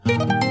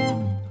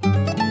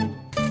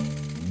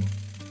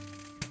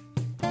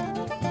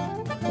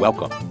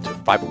Welcome to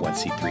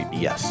 501c3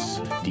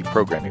 BS,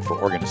 Deprogramming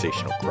for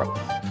Organizational Growth,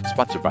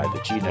 sponsored by the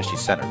Gianneschi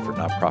Center for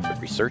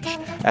Nonprofit Research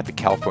at the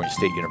California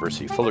State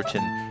University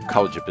Fullerton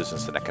College of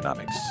Business and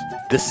Economics.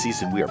 This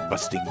season we are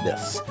busting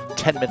myths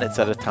 10 minutes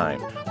at a time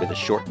with a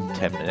shortened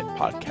 10-minute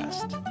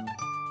podcast.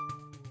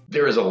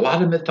 There is a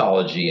lot of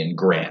mythology in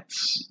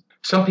grants.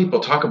 Some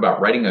people talk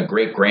about writing a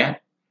great grant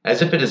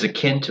as if it is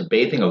akin to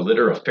bathing a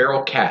litter of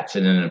feral cats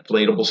in an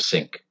inflatable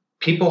sink.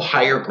 People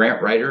hire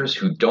grant writers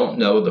who don't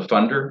know the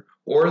funder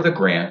or the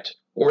grant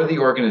or the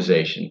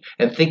organization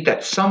and think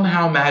that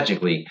somehow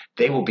magically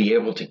they will be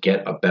able to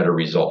get a better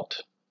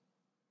result.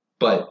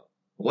 But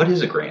what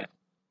is a grant?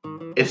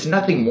 It's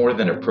nothing more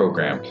than a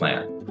program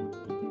plan.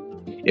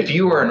 If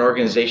you are an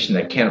organization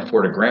that can't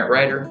afford a grant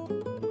writer,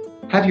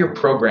 have your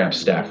program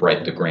staff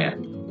write the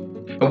grant.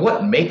 And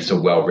what makes a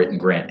well-written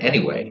grant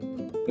anyway?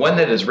 One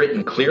that is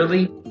written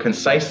clearly,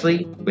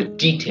 concisely, with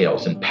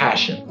details and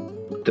passion.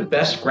 The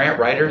best grant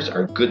writers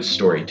are good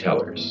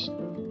storytellers.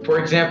 For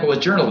example, a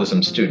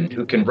journalism student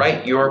who can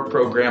write your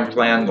program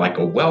plan like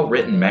a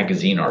well-written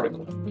magazine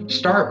article.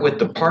 Start with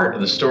the part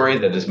of the story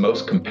that is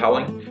most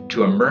compelling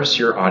to immerse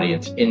your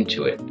audience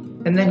into it,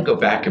 and then go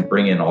back and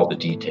bring in all the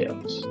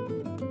details.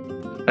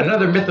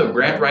 Another myth of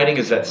grant writing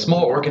is that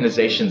small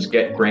organizations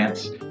get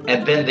grants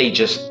and then they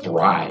just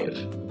thrive.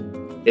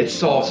 It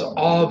solves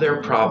all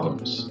their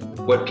problems.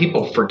 What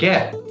people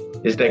forget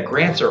is that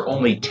grants are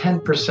only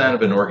 10%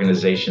 of an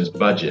organization's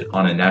budget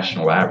on a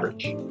national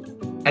average.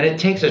 And it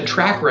takes a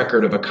track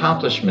record of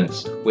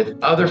accomplishments with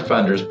other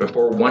funders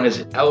before one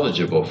is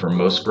eligible for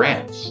most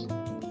grants.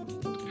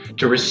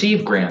 To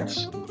receive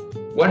grants,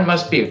 one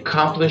must be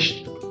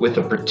accomplished with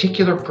a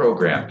particular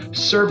program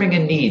serving a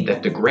need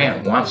that the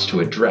grant wants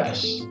to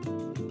address.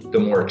 The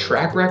more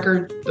track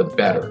record, the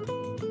better.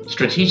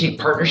 Strategic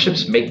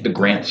partnerships make the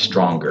grant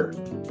stronger.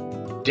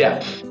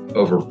 Depth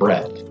over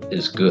breadth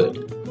is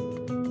good.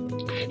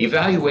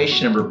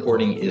 Evaluation and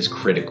reporting is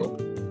critical.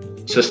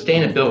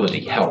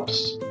 Sustainability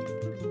helps.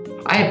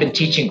 I have been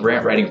teaching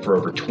grant writing for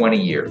over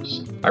 20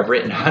 years. I've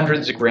written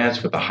hundreds of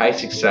grants with a high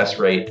success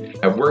rate.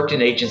 I've worked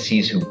in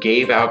agencies who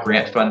gave out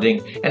grant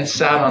funding and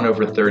sat on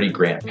over 30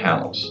 grant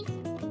panels.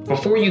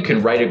 Before you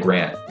can write a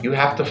grant, you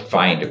have to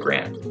find a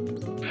grant.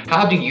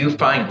 How do you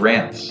find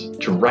grants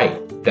to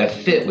write that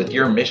fit with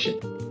your mission?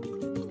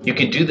 You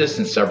can do this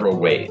in several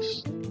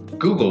ways.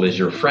 Google is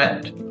your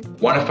friend.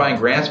 Want to find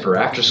grants for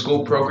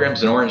after-school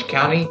programs in Orange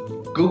County?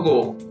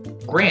 Google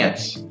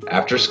grants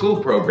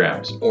after-school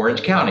programs,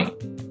 Orange County.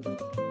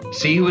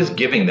 See who is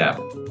giving them,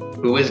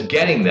 who is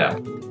getting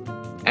them,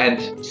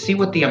 and see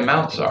what the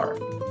amounts are.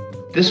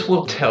 This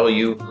will tell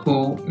you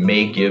who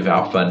may give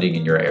out funding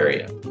in your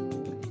area.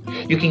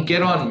 You can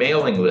get on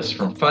mailing lists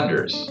from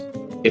funders.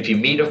 If you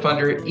meet a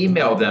funder,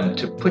 email them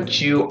to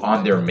put you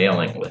on their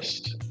mailing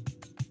list.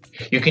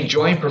 You can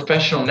join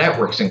professional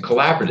networks and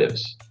collaboratives.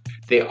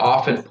 They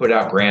often put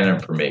out grant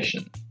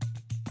information.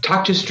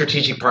 Talk to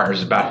strategic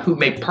partners about who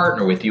may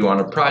partner with you on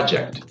a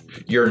project.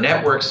 Your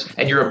networks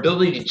and your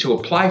ability to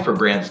apply for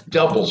grants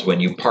doubles when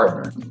you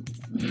partner.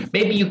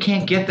 Maybe you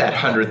can't get that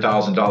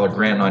 $100,000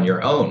 grant on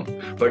your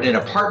own, but in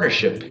a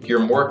partnership, you're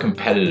more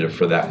competitive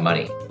for that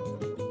money.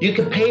 You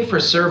can pay for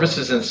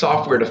services and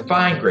software to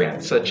find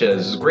grants, such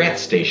as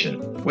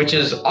GrantStation, which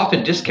is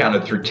often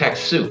discounted through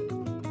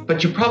TechSoup.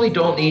 But you probably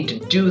don't need to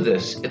do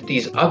this if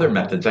these other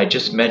methods I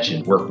just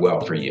mentioned work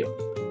well for you.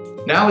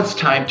 Now it's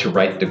time to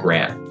write the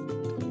grant.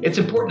 It's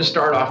important to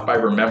start off by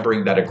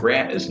remembering that a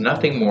grant is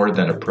nothing more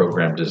than a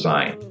program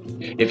design.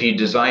 If you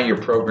design your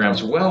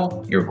programs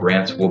well, your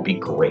grants will be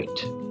great.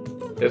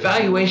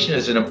 Evaluation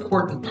is an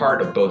important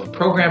part of both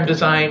program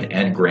design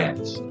and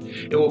grants.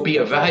 It will be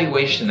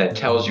evaluation that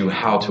tells you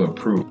how to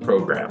improve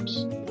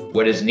programs,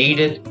 what is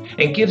needed,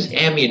 and gives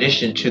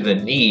ammunition to the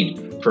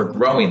need for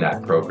growing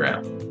that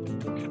program.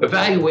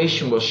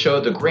 Evaluation will show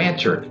the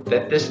grantor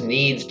that this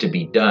needs to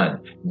be done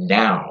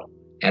now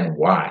and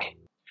why.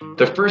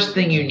 The first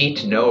thing you need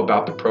to know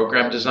about the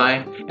program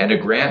design and a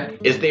grant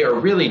is they are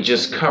really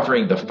just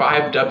covering the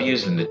 5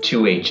 W's and the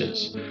 2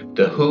 H's.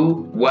 The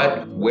who,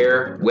 what,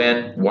 where,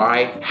 when,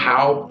 why,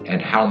 how,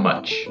 and how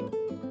much.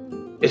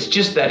 It's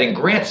just that in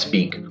grant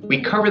speak,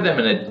 we cover them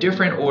in a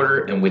different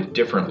order and with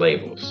different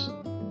labels.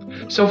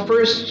 So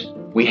first,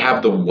 we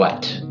have the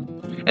what.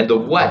 And the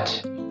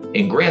what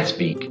in grant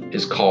speak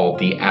is called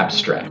the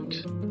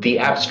abstract. The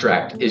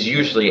abstract is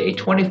usually a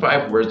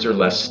 25 words or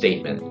less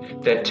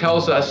statement that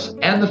tells us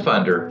and the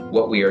funder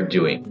what we are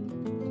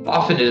doing.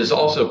 Often it is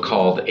also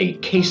called a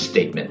case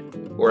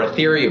statement or a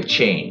theory of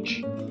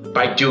change.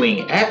 By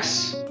doing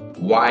X,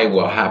 Y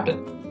will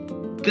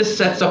happen. This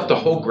sets up the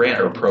whole grant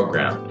or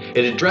program.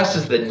 It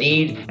addresses the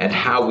need and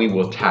how we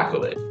will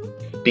tackle it.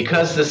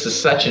 Because this is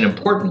such an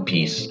important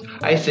piece,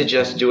 I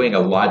suggest doing a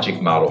logic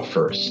model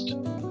first.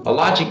 A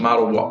logic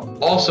model will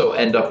also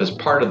end up as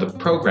part of the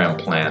program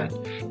plan,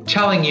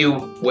 telling you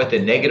what the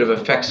negative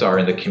effects are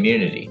in the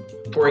community.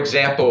 For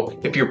example,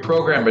 if your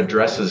program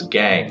addresses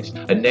gangs,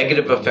 a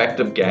negative effect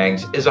of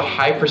gangs is a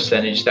high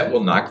percentage that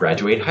will not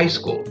graduate high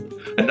school.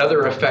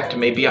 Another effect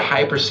may be a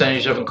high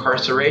percentage of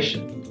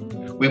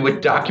incarceration. We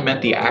would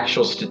document the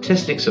actual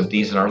statistics of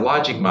these in our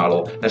logic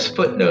model as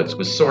footnotes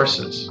with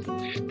sources.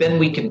 Then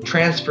we can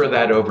transfer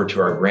that over to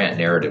our grant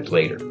narrative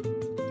later.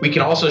 We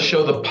can also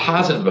show the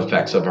positive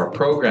effects of our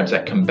programs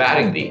at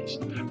combating these.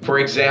 For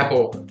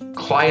example,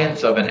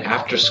 clients of an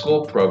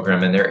after-school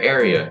program in their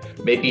area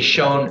may be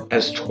shown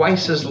as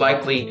twice as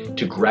likely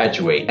to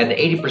graduate and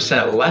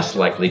 80% less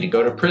likely to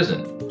go to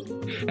prison.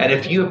 And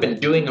if you have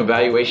been doing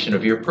evaluation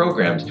of your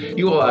programs,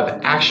 you will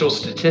have actual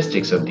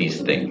statistics of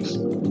these things.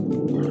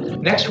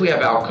 Next, we have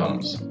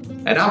outcomes.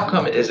 An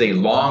outcome is a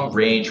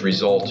long-range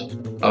result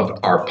of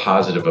our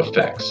positive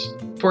effects.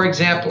 For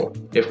example,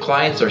 if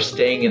clients are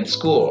staying in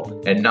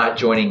school and not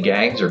joining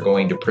gangs or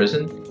going to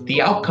prison,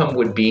 the outcome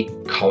would be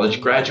college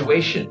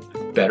graduation,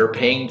 better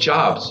paying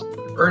jobs,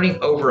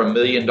 earning over $1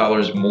 million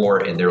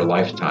more in their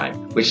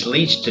lifetime, which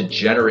leads to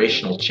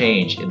generational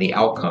change in the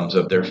outcomes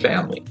of their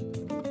family.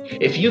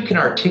 If you can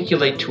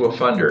articulate to a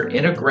funder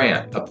in a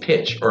grant, a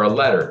pitch, or a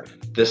letter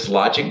this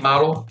logic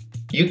model,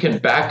 you can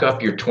back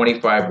up your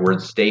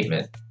 25-word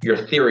statement, your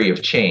theory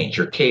of change,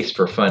 your case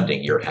for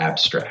funding, your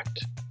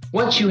abstract.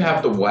 Once you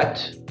have the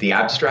what, the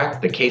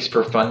abstract, the case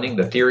for funding,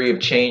 the theory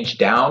of change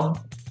down,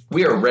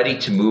 we are ready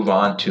to move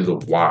on to the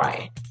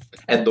why.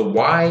 And the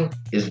why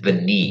is the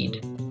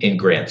need in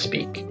grant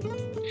speak.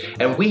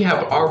 And we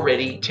have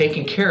already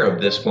taken care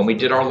of this when we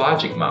did our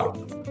logic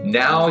model.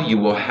 Now you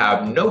will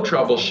have no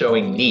trouble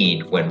showing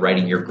need when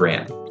writing your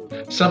grant.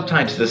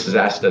 Sometimes this is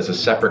asked as a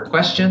separate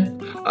question,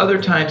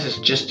 other times it's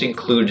just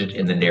included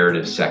in the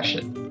narrative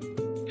section.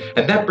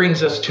 And that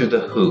brings us to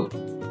the who.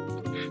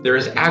 There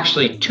is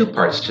actually two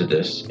parts to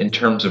this in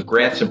terms of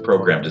grants and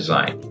program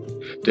design.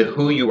 The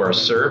who you are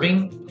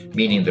serving,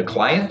 meaning the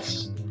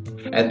clients,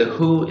 and the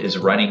who is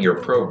running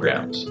your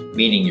programs,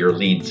 meaning your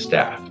lead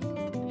staff.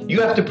 You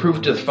have to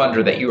prove to the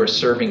funder that you are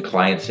serving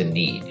clients in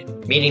need,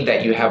 meaning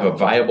that you have a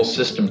viable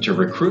system to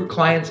recruit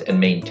clients and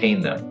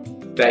maintain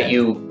them, that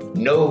you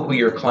know who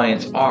your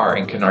clients are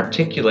and can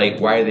articulate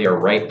why they are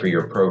right for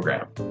your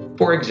program.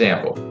 For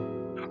example,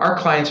 our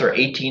clients are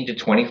 18 to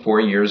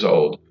 24 years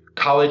old,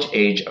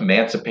 college-age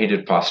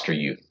emancipated foster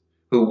youth,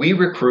 who we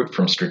recruit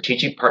from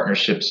strategic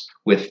partnerships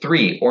with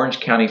 3 Orange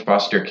County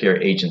foster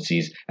care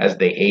agencies as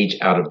they age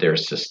out of their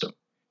system.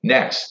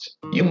 Next,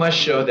 you must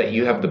show that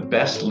you have the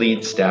best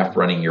lead staff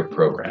running your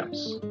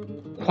programs.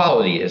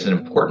 Quality is an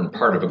important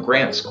part of a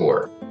grant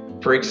score.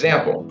 For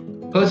example,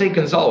 Jose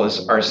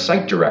Gonzalez, our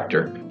site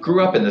director,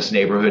 grew up in this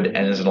neighborhood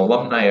and is an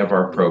alumni of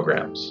our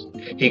programs.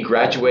 He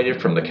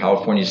graduated from the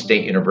California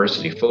State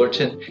University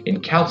Fullerton in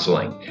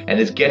counseling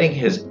and is getting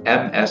his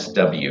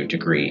MSW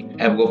degree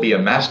and will be a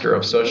Master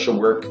of Social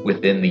Work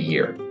within the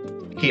year.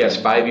 He has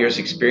 5 years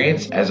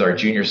experience as our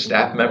junior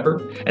staff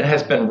member and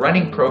has been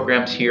running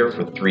programs here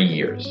for 3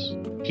 years.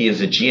 He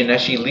is a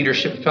Gianeschi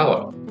Leadership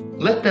Fellow.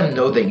 Let them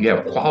know that you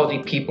have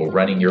quality people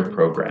running your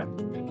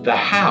program. The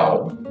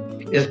how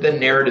is the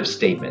narrative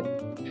statement.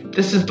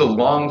 This is the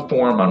long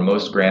form on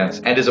most grants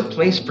and is a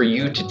place for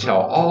you to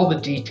tell all the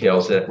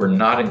details that were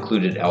not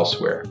included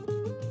elsewhere.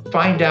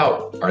 Find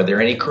out, are there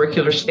any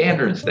curricular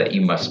standards that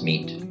you must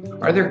meet?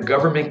 Are there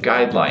government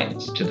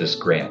guidelines to this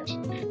grant?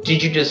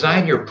 Did you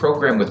design your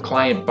program with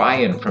client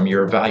buy-in from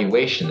your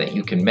evaluation that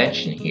you can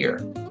mention here?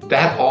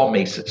 That all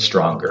makes it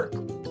stronger.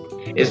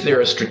 Is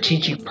there a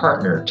strategic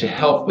partner to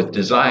help with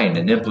design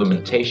and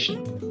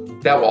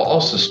implementation? That will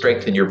also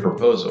strengthen your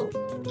proposal.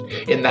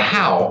 In the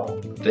how,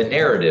 the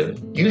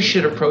narrative, you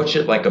should approach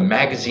it like a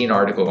magazine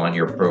article on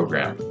your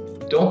program.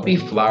 Don't be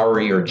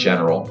flowery or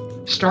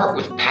general. Start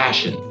with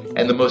passion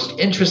and the most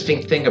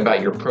interesting thing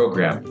about your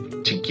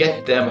program to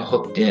get them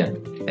hooked in,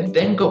 and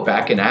then go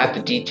back and add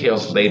the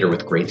details later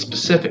with great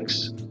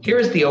specifics. Here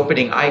is the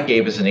opening I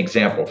gave as an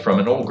example from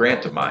an old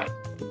grant of mine.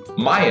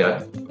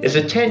 Maya is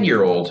a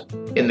 10-year-old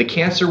in the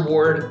cancer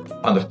ward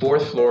on the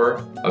 4th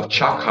floor of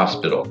Chalk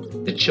Hospital,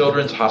 the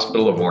Children's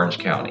Hospital of Orange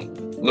County,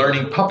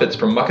 learning puppets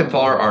from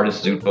Muckenthaler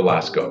artist Zoot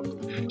Velasco.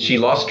 She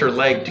lost her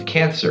leg to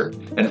cancer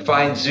and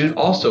finds Zoot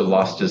also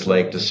lost his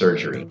leg to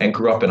surgery and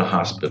grew up in a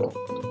hospital.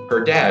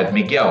 Her dad,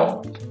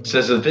 Miguel,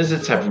 says the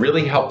visits have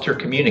really helped her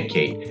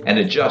communicate and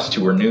adjust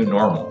to her new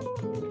normal.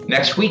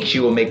 Next week, she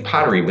will make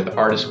pottery with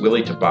artist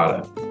Willie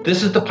Tabata.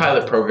 This is the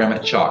pilot program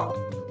at Chalk,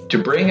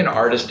 to bring an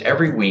artist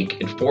every week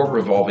in 4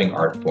 revolving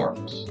art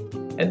forms.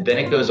 And then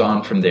it goes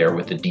on from there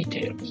with the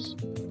details.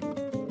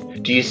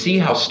 Do you see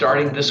how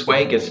starting this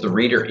way gets the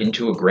reader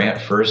into a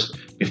grant first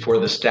before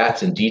the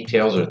stats and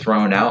details are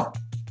thrown out?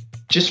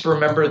 Just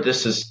remember,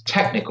 this is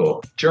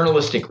technical,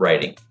 journalistic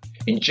writing.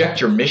 Inject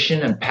your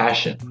mission and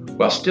passion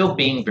while still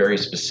being very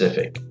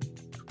specific.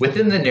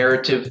 Within the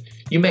narrative,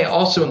 you may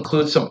also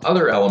include some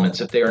other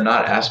elements if they are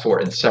not asked for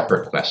in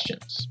separate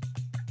questions.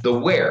 The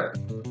where.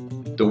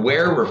 The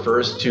where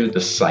refers to the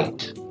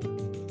site.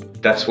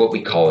 That's what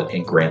we call it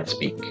in grant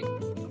speak.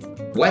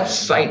 What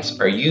sites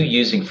are you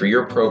using for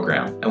your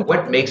program and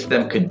what makes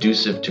them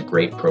conducive to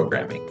great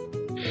programming?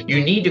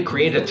 You need to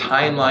create a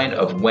timeline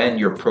of when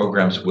your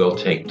programs will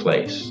take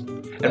place.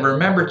 And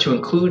remember to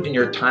include in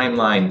your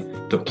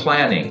timeline the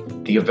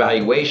planning, the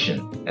evaluation,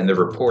 and the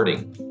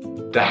reporting.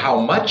 The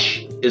how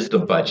much is the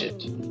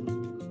budget.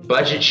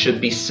 budget should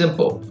be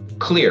simple,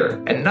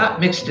 clear, and not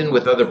mixed in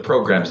with other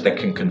programs that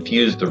can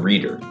confuse the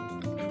reader.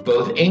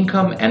 Both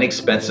income and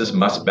expenses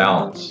must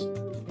balance.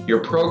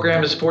 Your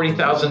program is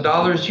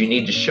 $40,000, you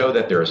need to show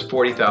that there is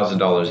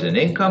 $40,000 in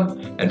income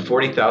and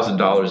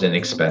 $40,000 in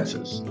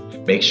expenses.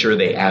 Make sure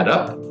they add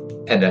up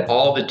and that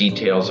all the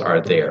details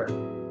are there.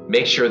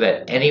 Make sure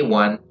that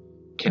anyone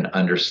can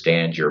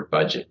understand your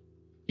budget.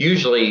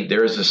 Usually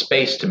there is a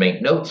space to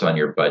make notes on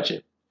your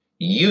budget.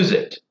 Use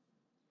it.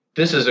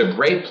 This is a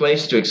great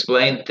place to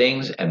explain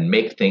things and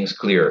make things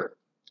clearer.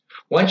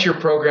 Once your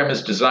program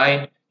is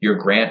designed, your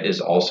grant is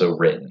also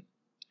written.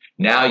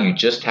 Now you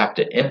just have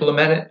to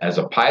implement it as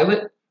a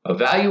pilot,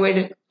 evaluate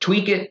it,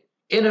 tweak it,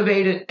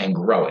 innovate it, and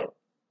grow it.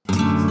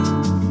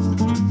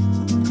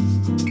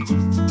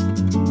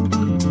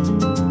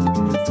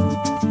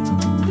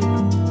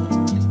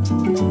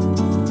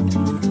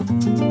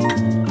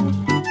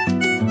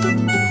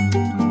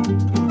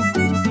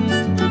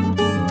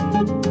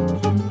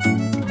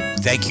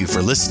 Thank you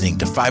for listening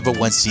to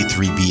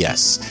 501c3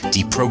 BS,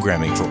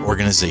 Deprogramming for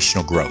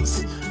Organizational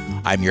Growth.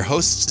 I'm your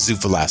host,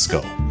 Zoot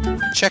Velasco.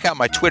 Check out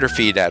my Twitter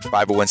feed at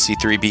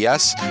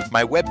 501c3BS,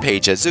 my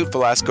webpage at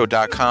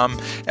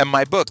zootvelasco.com, and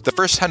my book, The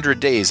First 100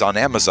 Days, on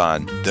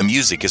Amazon. The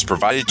music is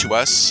provided to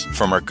us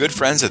from our good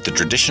friends at the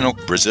traditional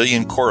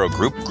Brazilian choral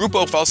group,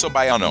 Grupo Falso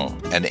Baiano,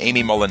 and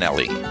Amy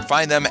Molinelli.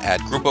 Find them at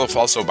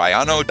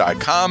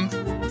grupofalsobaiano.com.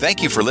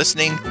 Thank you for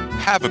listening.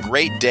 Have a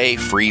great day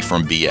free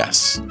from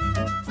BS.